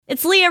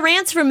It's Leah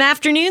Rance from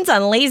Afternoons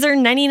on Laser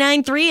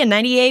 99.3 and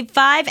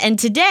 98.5. And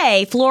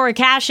today, Flora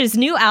Cash's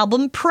new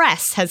album,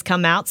 Press, has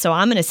come out. So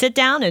I'm going to sit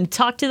down and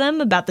talk to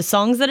them about the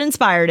songs that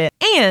inspired it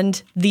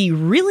and the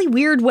really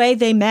weird way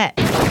they met.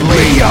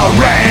 Leah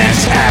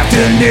Rance,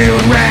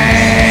 Afternoon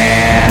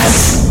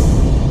Rance.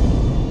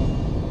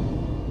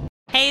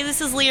 Hey,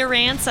 this is Leah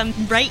Rance. I'm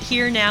right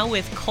here now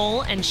with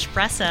Cole and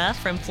Spressa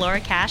from Flora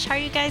Cash. How are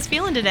you guys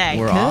feeling today?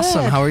 We're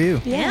awesome. How are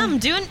you? Yeah, I'm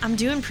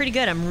doing pretty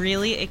good. I'm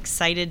really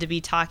excited to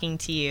be talking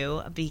to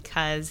you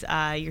because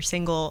you're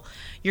single.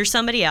 You're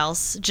somebody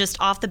else. Just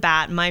off the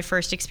bat, my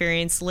first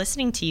experience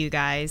listening to you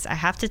guys, I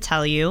have to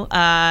tell you,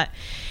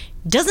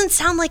 doesn't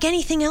sound like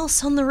anything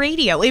else on the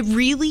radio. It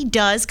really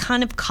does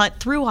kind of cut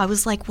through. I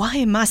was like, why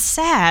am I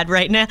sad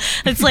right now?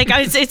 It's like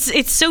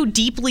it's so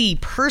deeply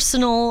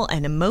personal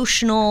and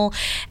emotional.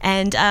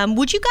 And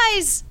would you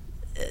guys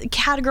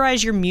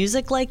categorize your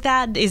music like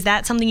that? Is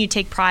that something you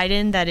take pride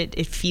in, that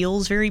it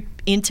feels very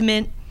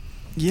intimate?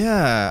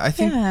 Yeah, I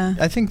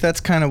think that's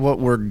kind of what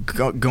we're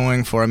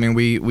going for. I mean,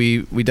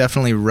 we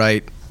definitely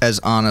write as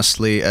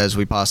honestly as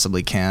we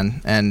possibly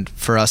can, and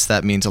for us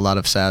that means a lot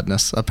of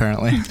sadness,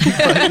 apparently.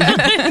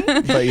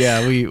 but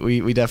yeah,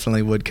 we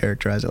definitely would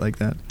characterize it like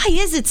that. Why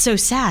is it so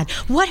sad?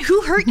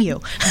 Who hurt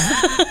you?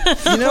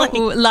 You know,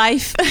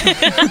 life.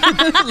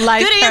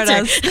 Life Good hurt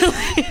answer.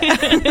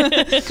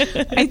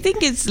 us. I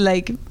think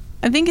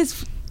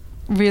it's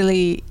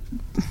really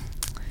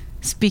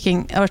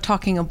speaking or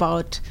talking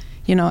about,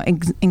 you know,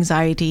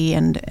 anxiety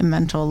and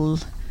mental,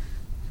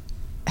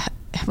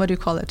 what do you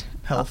call it?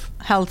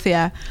 Health,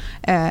 yeah.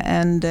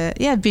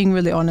 Being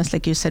really honest,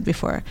 like you said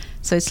before.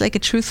 So it's like a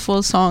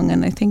truthful song,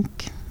 and I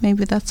think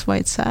maybe that's why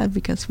it's sad,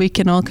 because we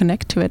can all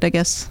connect to it, I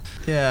guess.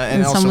 Yeah,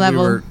 and also we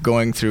were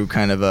going through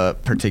kind of a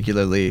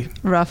particularly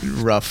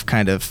rough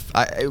kind of...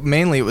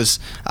 mainly it was,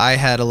 I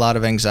had a lot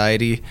of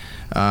anxiety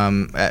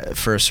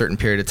for a certain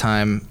period of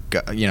time.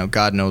 You know,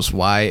 God knows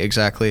why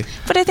exactly.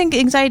 But I think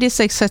anxiety is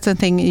like such a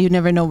thing, you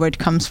never know where it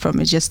comes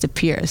from. It just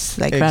appears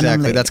like exactly.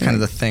 Randomly. That's kind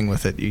of the thing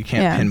with it. You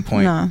can't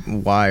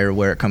pinpoint why or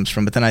where it comes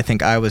from. But then I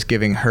think I was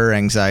giving her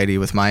anxiety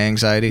with my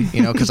anxiety,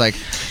 you know, because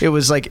it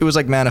was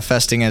like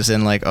manifesting as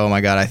in like, oh my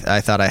God,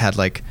 I thought I had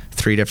like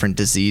 3 different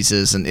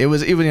diseases, and it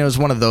was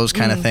one of those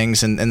kind of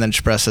things, and then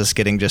Spressa's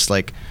getting just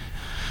like,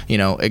 you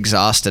know,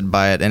 exhausted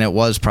by it, and it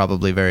was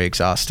probably very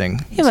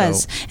exhausting. It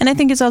was, and I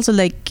think it's also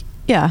like,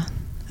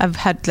 I've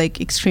had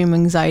like extreme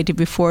anxiety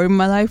before in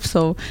my life,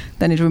 so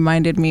then it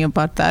reminded me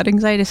about that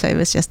anxiety. So it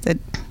was just a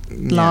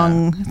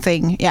long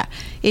thing. Yeah,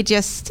 it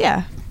just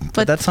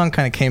But that song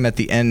kind of came at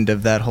the end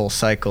of that whole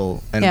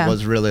cycle, and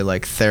was really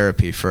like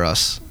therapy for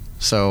us.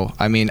 So,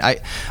 I mean, I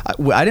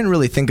didn't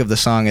really think of the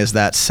song as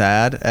that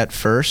sad at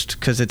first,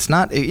 because it's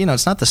not, you know,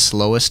 it's not the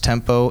slowest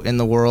tempo in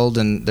the world,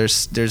 and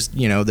there's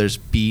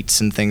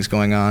beats and things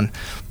going on,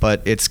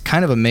 but it's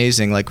kind of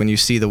amazing, like when you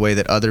see the way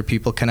that other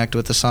people connect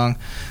with the song.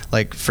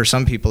 Like for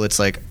some people, it's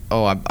like,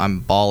 oh,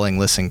 I'm bawling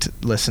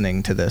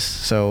listening to this.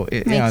 So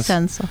it makes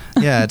sense.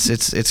 Yeah,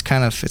 it's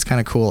kind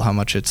of cool how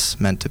much it's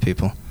meant to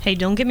people. Hey,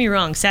 don't get me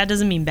wrong. Sad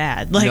doesn't mean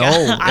bad. Like,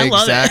 no, I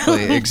love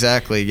it.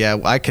 Exactly. Yeah,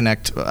 I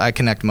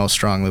connect most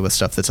strongly with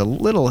stuff that's a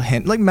little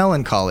hint, like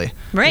melancholy.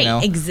 Right. You know?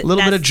 A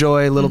little bit of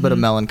joy, a little bit of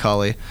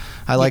melancholy.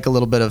 I like a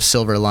little bit of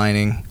silver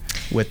lining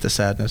with the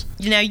sadness.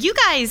 Now, you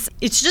guys,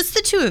 it's just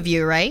the two of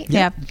you, right?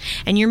 Yeah.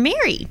 And you're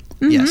married.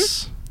 Mm-hmm.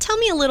 Yes. Tell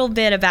me a little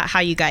bit about how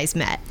you guys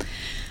met.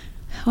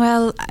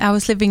 Well, I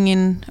was living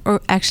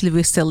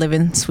we still live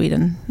in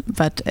Sweden,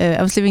 but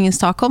I was living in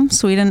Stockholm,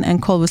 Sweden,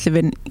 and Cole was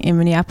living in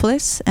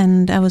Minneapolis,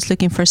 and I was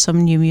looking for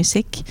some new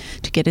music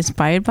to get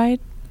inspired by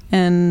it,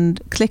 and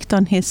clicked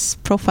on his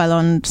profile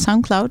on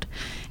SoundCloud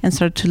and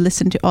started to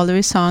listen to all of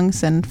his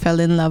songs and fell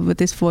in love with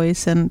his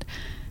voice and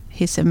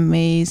his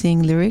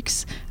amazing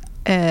lyrics,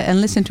 and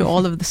listened to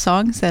all of the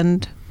songs.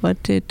 And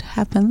what did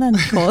happen then,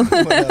 Cole?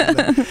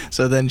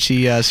 So then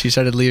she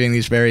started leaving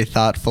these very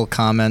thoughtful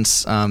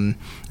comments, and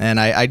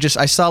I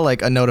saw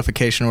like a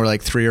notification where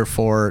like 3 or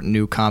 4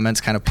 new comments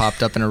kind of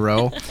popped up in a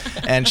row,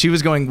 and she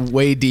was going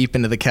way deep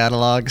into the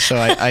catalog. So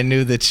I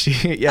knew that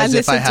as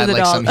if I had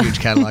like some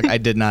huge catalog. I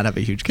did not have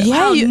a huge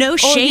catalog. Yeah, no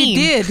shame. Oh, you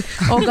did.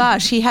 Oh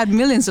gosh, he had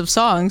millions of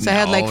songs. I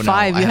had like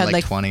 5. You had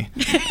like 20.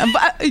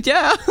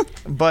 Yeah.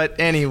 But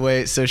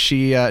anyway, so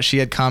she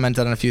had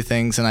commented on a few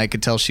things, and I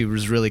could tell she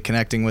was really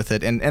connecting with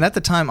it. And at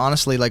the time,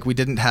 honestly, like we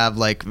didn't have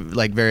like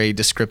very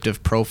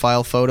descriptive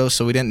profile photos,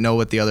 so we didn't know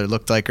what the other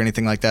looked like or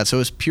anything like that. So it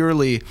was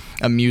purely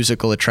a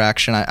musical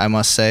attraction, I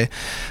must say.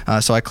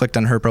 So I clicked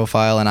on her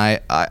profile, and I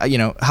you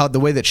know, how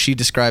the way that she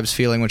describes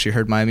feeling when she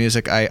heard my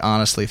music, I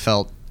honestly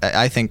felt,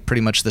 I think,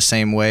 pretty much the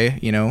same way.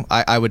 You know,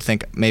 I would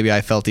think maybe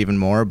I felt even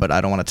more, but I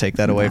don't want to take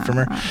that away from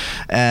her.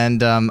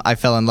 And I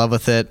fell in love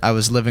with it. I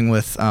was living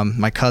with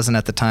my cousin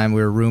at the time.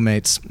 We were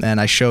roommates,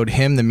 and I showed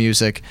him the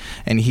music,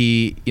 and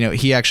he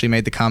actually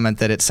made the comment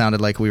that it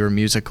sounded like we were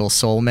musical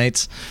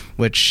soulmates,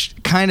 which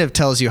kind of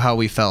tells you how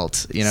we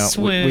felt. You know,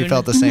 we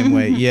felt the same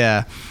way.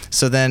 Yeah.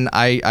 So then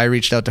I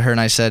reached out to her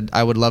and I said,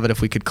 I would love it if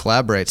we could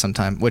collaborate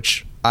sometime,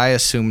 which I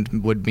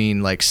assumed would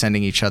mean like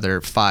sending each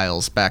other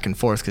files back and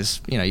forth,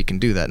 because you can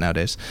do that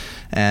nowadays.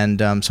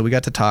 And so we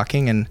got to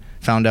talking and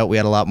found out we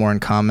had a lot more in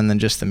common than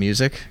just the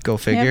music. Go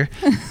figure.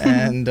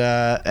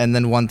 Yep. And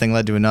then one thing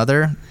led to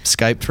another.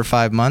 Skyped for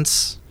 5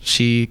 months.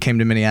 She came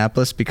to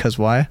Minneapolis because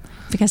why?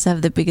 Because I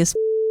have the biggest.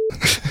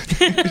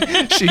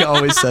 She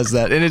always says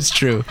that, and it's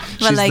true.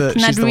 Well,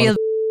 not real,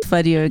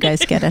 but you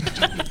guys get it.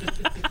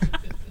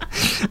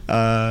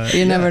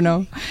 You never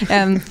know.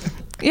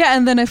 Yeah,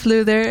 and then I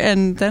flew there,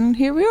 and then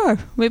here we are.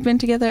 We've been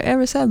together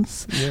ever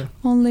since. Yeah.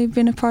 Only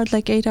been apart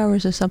like 8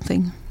 hours or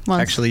something. Once.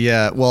 Actually,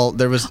 yeah. Well,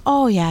 there was.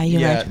 Oh, yeah,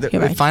 you're right.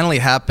 It finally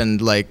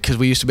happened, like, because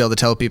we used to be able to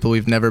tell people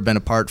we've never been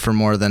apart for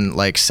more than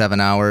like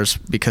 7 hours,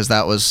 because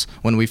that was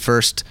when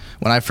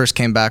I first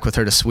came back with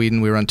her to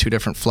Sweden. We were on 2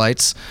 different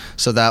flights,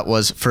 so that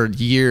was for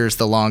years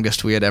the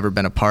longest we had ever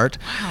been apart.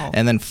 Wow.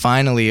 And then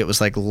finally, it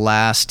was like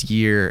last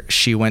year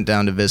she went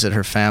down to visit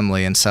her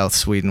family in South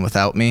Sweden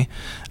without me,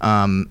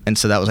 and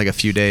so that was like a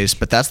few days.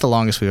 But that's the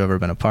longest we've ever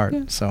been apart.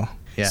 Yeah. So.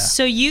 Yeah.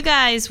 So you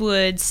guys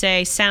would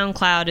say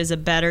SoundCloud is a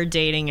better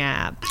dating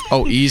app?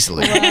 Oh,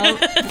 easily. Well,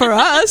 for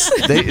us.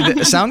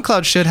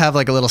 SoundCloud should have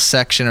like a little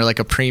section or like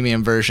a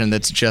premium version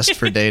that's just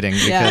for dating,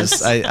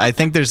 because yes. I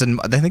think there's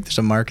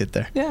a market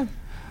there. Yeah.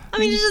 I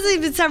mean, it doesn't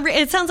even sound.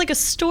 It sounds like a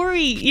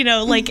story,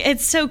 like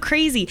it's so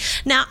crazy.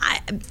 Now,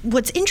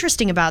 what's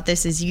interesting about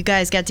this is you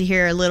guys got to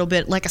hear a little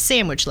bit like a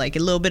sandwich, like a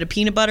little bit of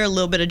peanut butter, a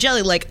little bit of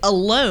jelly, like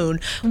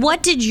alone.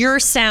 What did your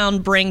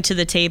sound bring to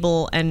the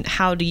table, and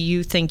how do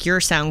you think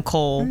your sound,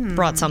 Cole,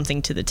 brought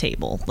something to the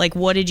table? Like,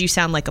 what did you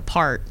sound like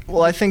apart?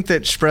 Well, I think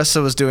that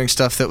Espresso was doing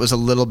stuff that was a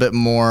little bit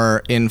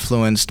more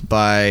influenced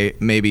by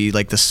maybe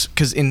like this,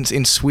 because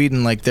in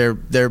Sweden, like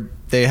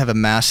they have a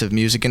massive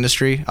music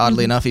industry,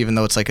 oddly enough, even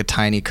though it's like a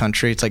tiny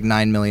country. It's like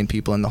 9 million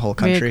people in the whole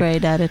country. We're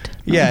great at it.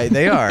 Yeah,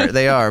 they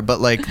are. But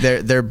like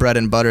their bread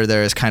and butter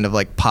there is kind of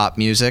like pop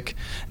music.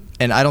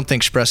 And I don't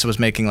think Espresso was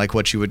making like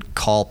what you would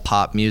call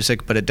pop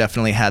music, but it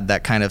definitely had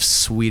that kind of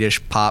Swedish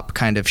pop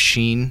kind of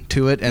sheen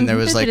to it. And there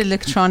was like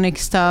electronic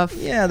stuff.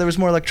 Yeah, there was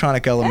more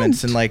electronic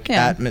elements and like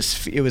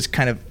atmosphere. It was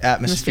kind of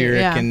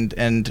atmospheric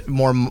and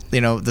more.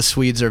 The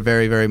Swedes are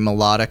very, very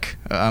melodic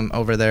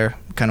over there,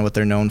 kind of what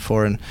they're known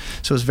for, and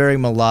so it was very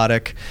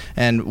melodic.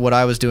 And what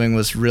I was doing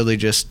was really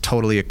just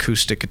totally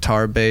acoustic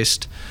guitar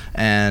based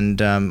and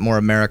more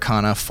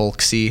Americana,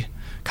 folksy,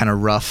 kind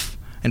of rough.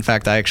 In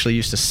fact, I actually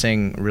used to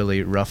sing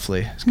really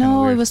roughly.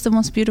 No, it was the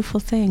most beautiful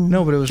thing.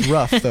 No, but it was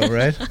rough though,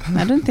 right?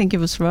 I don't think it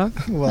was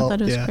rough. Well, I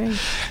thought it was great.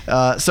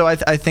 So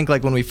I think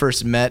like when we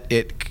first met,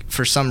 it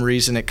for some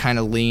reason it kind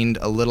of leaned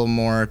a little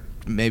more.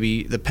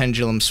 Maybe the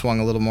pendulum swung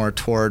a little more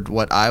toward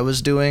what I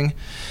was doing,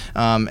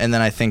 and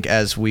then I think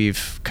as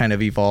we've kind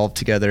of evolved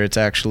together,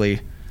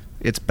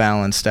 it's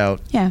balanced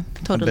out. Yeah,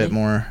 totally. A bit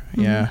more.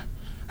 Mm-hmm. Yeah.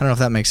 I don't know if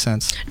that makes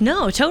sense.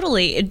 No,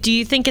 totally. Do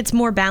you think it's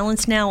more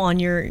balanced now on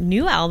your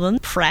new album,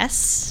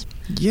 Press?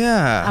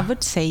 Yeah. I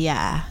would say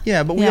yeah.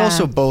 Yeah, but we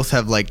also both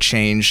have like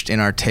changed in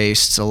our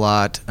tastes a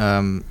lot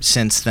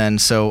since then.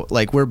 So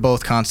like we're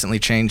both constantly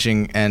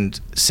changing,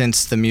 and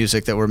since the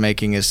music that we're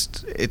making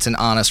it's an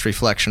honest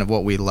reflection of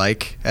what we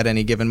like at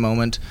any given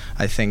moment,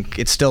 I think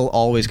it's still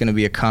always going to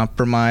be a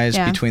compromise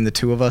between the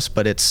two of us,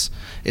 but it's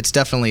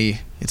definitely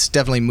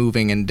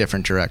moving in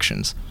different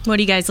directions. What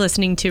are you guys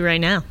listening to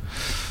right now?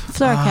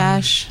 Flora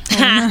Cash.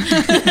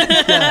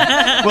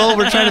 Yeah. Well,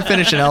 we're trying to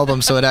finish an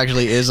album, so it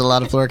actually is a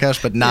lot of Flora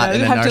Cash, but not in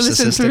a narcissistic way. You have to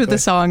listen through the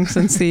songs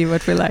and see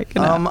what we like.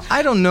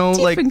 I don't know.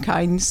 Different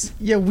kinds.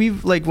 Yeah,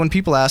 we've like when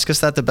people ask us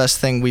that, the best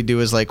thing we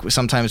do is like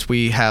sometimes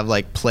we have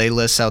like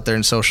playlists out there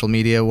in social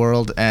media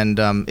world, and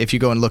if you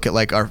go and look at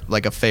like our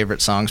like a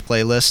favorite songs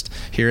playlist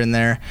here and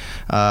there,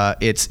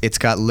 it's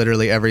got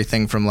literally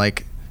everything from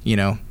like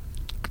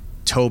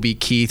Toby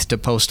Keith to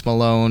Post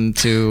Malone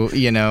to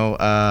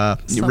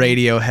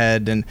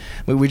Radiohead, and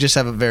we just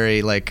have a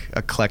very like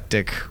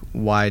eclectic,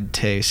 wide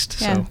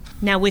taste. Yeah. So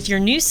now with your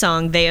new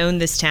song, They Own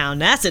This Town,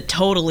 that's a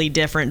totally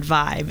different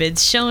vibe.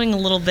 It's showing a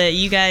little bit.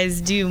 You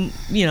guys do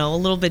a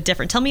little bit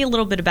different. Tell me a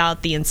little bit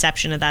about the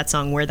inception of that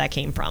song, where that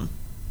came from.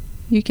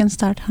 You can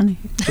start, honey.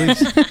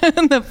 Please.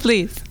 No,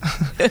 please.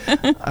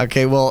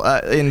 Okay, well,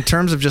 in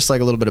terms of just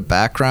like a little bit of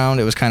background,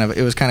 it was kind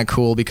of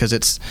cool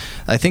because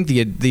I think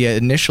the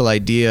initial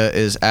idea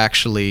is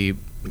actually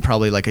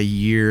probably like a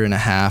year and a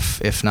half,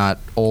 if not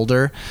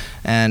older,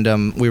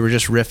 and we were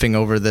just riffing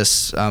over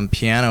this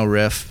piano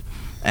riff.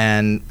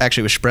 And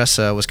actually with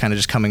Espresso was kind of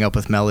just coming up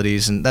with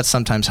melodies, and that's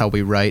sometimes how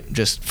we write,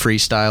 just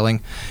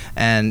freestyling.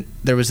 And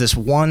there was this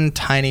one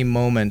tiny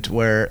moment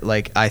where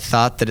like I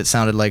thought that it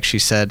sounded like she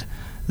said,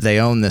 "They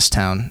own this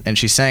town," and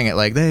she sang it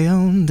like, "They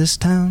own this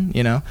town,"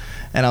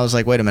 and I was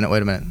like, wait a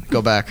minute,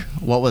 go back,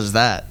 what was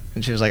that?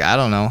 And she was like, I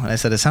don't know. And I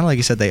said, it sounded like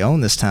you said "they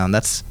own this town."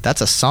 That's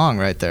a song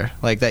right there,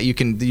 like that you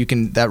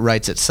can that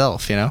writes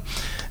itself,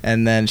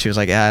 And then she was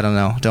like, I don't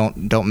know,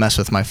 don't mess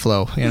with my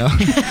flow,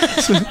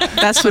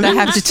 That's what I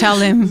have to tell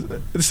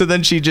him. So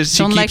then she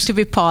like to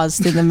be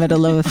paused in the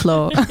middle of a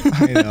flow.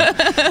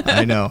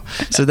 I know.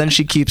 So then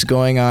she keeps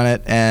going on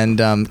it and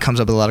comes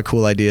up with a lot of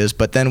cool ideas,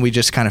 but then we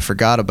just kind of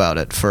forgot about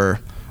it for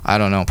I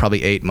don't know,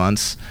 probably 8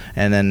 months.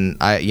 And then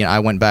I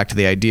went back to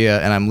the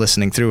idea, and I'm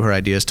listening through her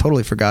ideas,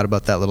 totally forgot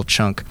about that little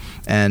chunk,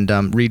 and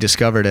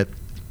rediscovered it.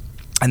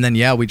 And then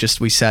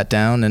we sat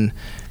down, and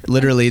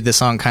literally the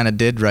song kind of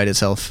did write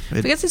itself.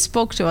 Because it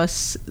spoke to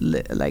us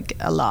like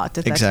a lot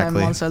at that Exactly.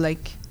 time. Also,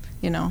 like,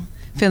 you know,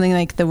 feeling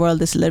like the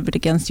world is a little bit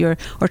against you,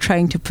 or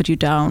trying to put you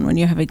down when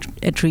you have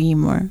a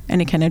dream, or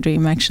any kind of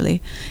dream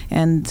actually.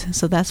 And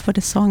so that's what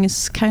the song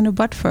is kind of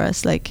about for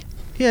us. Like,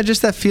 yeah,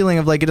 just that feeling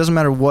of like, it doesn't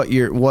matter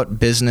what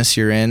business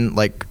you're in,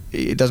 like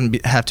it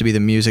doesn't have to be the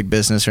music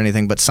business or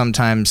anything, but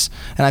sometimes,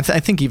 and I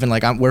think even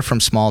like we're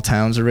from small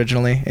towns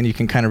originally, and you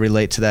can kind of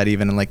relate to that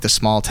even in like the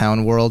small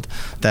town world,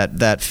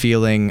 that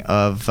feeling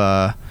of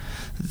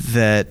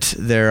that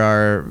there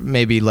are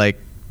maybe like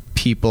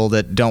people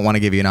that don't want to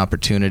give you an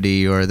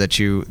opportunity, or that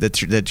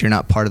you're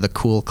not part of the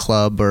cool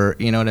club, or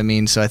you know what I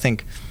mean. So I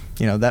think,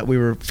 you know, that we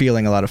were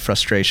feeling a lot of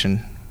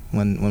frustration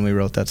when we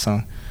wrote that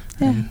song.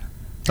 yeah.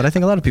 But I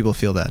think a lot of people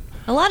feel that.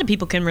 A lot of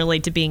people can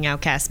relate to being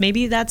outcast.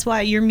 Maybe that's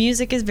why your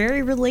music is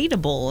very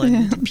relatable,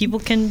 and people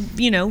can,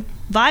 you know,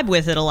 vibe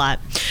with it a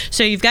lot.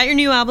 So you've got your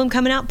new album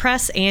coming out,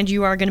 Press, and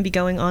you are going to be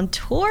going on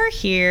tour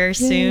here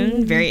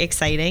soon. Very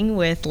exciting,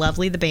 with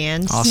Lovely the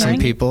band. Awesome starting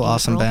in people,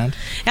 awesome April. band.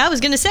 Yeah, I was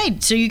going to say,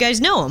 so you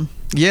guys know them.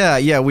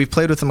 Yeah, we've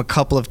played with them a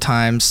couple of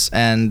times,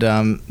 and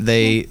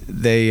they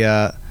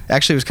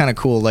actually, it was kind of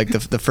cool. Like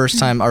the first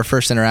time, our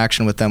first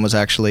interaction with them was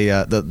actually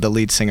the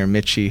lead singer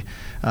Mitchie.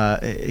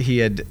 He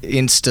had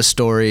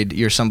Insta-storied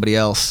 "You're Somebody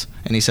Else,"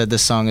 and he said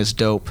this song is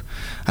dope.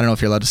 I don't know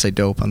if you're allowed to say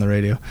dope on the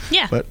radio.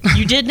 Yeah, but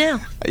you did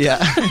now.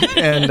 Yeah,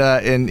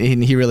 and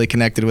he really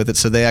connected with it.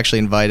 So they actually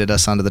invited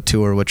us onto the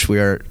tour, which we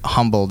are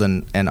humbled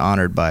and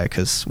honored by,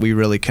 because we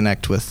really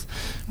connect with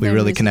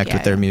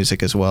their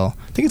music as well.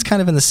 I think it's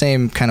kind of in the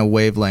same kind of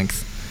wavelength,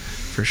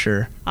 for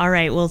sure. All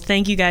right. Well,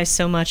 thank you guys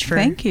so much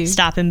for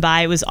stopping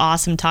by. It was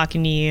awesome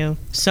talking to you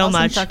so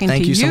much.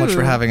 Thank you so much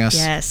for having us.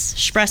 Yes.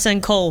 Spressa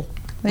and Cole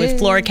with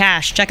Flora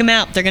Cash. Check them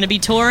out. They're going to be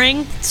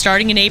touring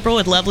starting in April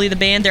with Lovely the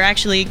band. They're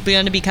actually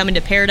going to be coming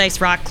to Paradise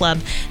Rock Club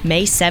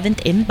May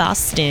 7th in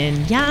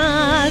Boston.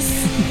 Yes.